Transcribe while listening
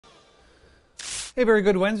Hey, very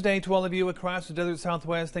good Wednesday to all of you across the Desert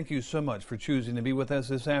Southwest. Thank you so much for choosing to be with us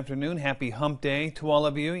this afternoon. Happy hump day to all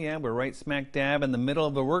of you. Yeah, we're right smack dab in the middle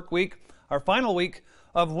of the work week, our final week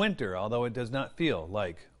of winter, although it does not feel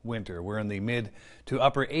like winter. We're in the mid to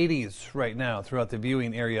upper 80s right now throughout the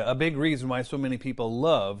viewing area. A big reason why so many people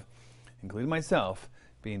love, including myself,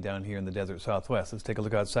 being down here in the Desert Southwest. Let's take a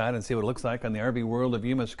look outside and see what it looks like on the RV World of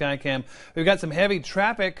Yuma Skycam. We've got some heavy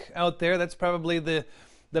traffic out there. That's probably the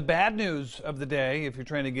bad news of the day. If you're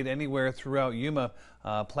trying to get anywhere throughout Yuma,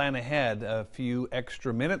 plan ahead a few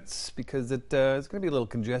extra minutes because it's going to be a little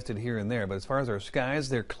congested here and there. But as far as our skies,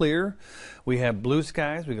 they're clear. We have blue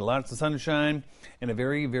skies. We got lots of sunshine and a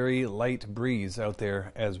very, very light breeze out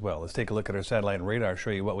there as well. Let's take a look at our satellite and radar,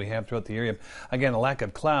 show you what we have throughout the area. Again, a lack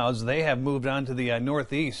of clouds. They have moved on to the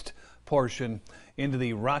northeast portion into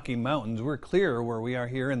the Rocky Mountains. We're clear where we are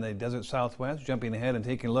here in the Desert Southwest. Jumping ahead and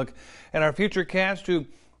taking a look at our future cast to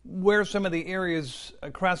where some of the areas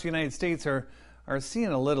across the United States are seeing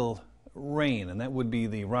a little rain, and that would be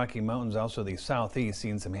the Rocky Mountains, also the southeast,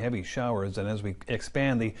 seeing some heavy showers. And as we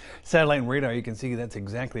expand the satellite and radar, you can see that's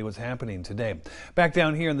exactly what's happening today. Back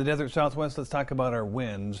down here in the Desert Southwest, let's talk about our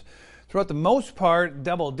winds. Throughout the most part,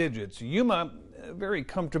 double digits. Yuma, a very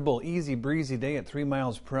comfortable, easy breezy day at 3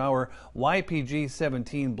 miles per hour. YPG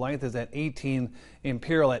 17, Blythe is at 18,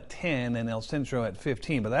 Imperial at 10, and El Centro at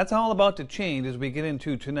 15. But that's all about to change as we get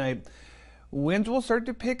into tonight. Winds will start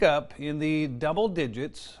to pick up in the double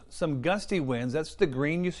digits, some gusty winds. That's the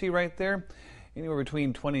green you see right there. Anywhere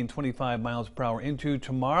between 20 and 25 miles per hour into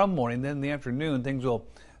tomorrow morning. Then in the afternoon, things will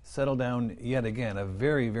settle down yet again. A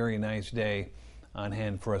very, very nice day on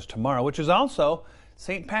hand for us tomorrow, which is also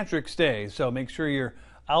St. Patrick's Day. So make sure you're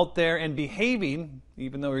out there and behaving,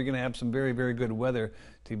 even though you're going to have some very, very good weather,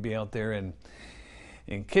 to be out there and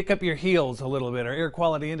kick up your heels a little bit. Our air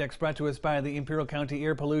quality index brought to us by the Imperial County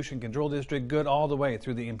Air Pollution Control District. Good all the way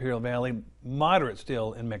through the Imperial Valley. Moderate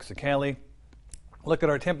still in Mexicali. Look at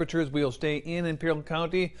our temperatures. We'll stay in Imperial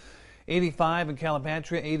County. 85 in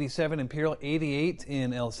Calipatria, 87 in Imperial, 88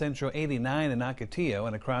 in El Centro, 89 in Ocotillo,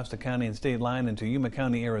 and across the county and state line into Yuma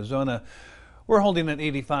County, Arizona. We're holding at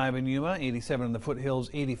 85 in Yuma, 87 in the foothills,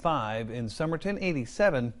 85 in Somerton,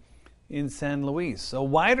 87 in San Luis. A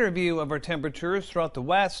wider view of our temperatures throughout the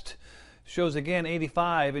west shows again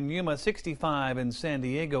 85 in Yuma, 65 in San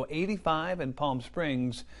Diego, 85 in Palm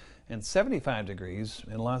Springs, and 75 degrees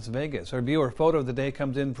in Las Vegas. Our viewer photo of the day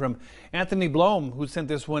comes in from Anthony Blome, who sent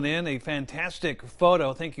this one in. A fantastic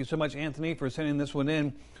photo. Thank you so much, Anthony, for sending this one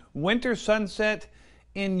in. Winter sunset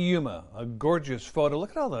in Yuma. A gorgeous photo.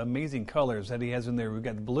 Look at all the amazing colors that he has in there. We've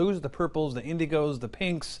got the blues, the purples, the indigos, the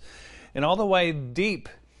pinks, and all the way deep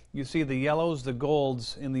you see the yellows, the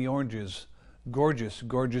golds, and the oranges. Gorgeous,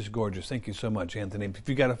 gorgeous, gorgeous. Thank you so much, Anthony. If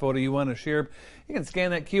you got a photo you want to share, you can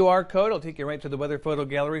scan that QR code. It'll take you right to the weather photo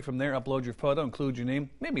gallery. From there, upload your photo, include your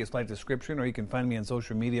name, maybe a slight description, or you can find me on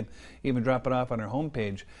social media. Even drop it off on our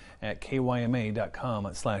homepage at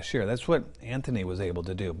kyma.com/share. That's what Anthony was able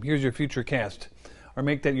to do. Here's your future cast, or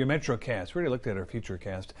make that your MetroCast. We already looked at our future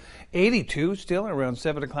cast. 82 still around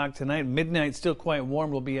 7 o'clock tonight. Midnight still quite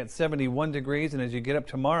warm. We'll be at 71 degrees. And as you get up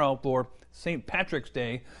tomorrow for St. Patrick's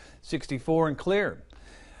Day, 64 and clear.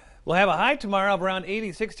 We'll have a high tomorrow of around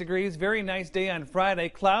 86 degrees. Very nice day on Friday.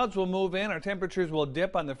 Clouds will move in. Our temperatures will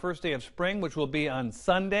dip on the first day of spring, which will be on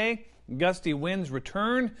Sunday. Gusty winds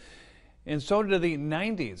return. And so to the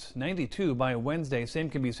 90s, 92 by Wednesday.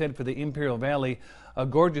 Same can be said for the Imperial Valley. A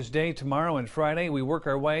gorgeous day tomorrow and Friday. We work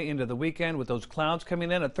our way into the weekend with those clouds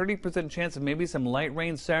coming in. A 30% chance of maybe some light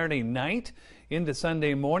rain Saturday night into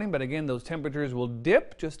Sunday morning. But again, those temperatures will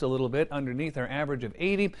dip just a little bit underneath our average of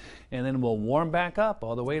 80. And then we'll warm back up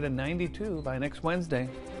all the way to 92 by next Wednesday.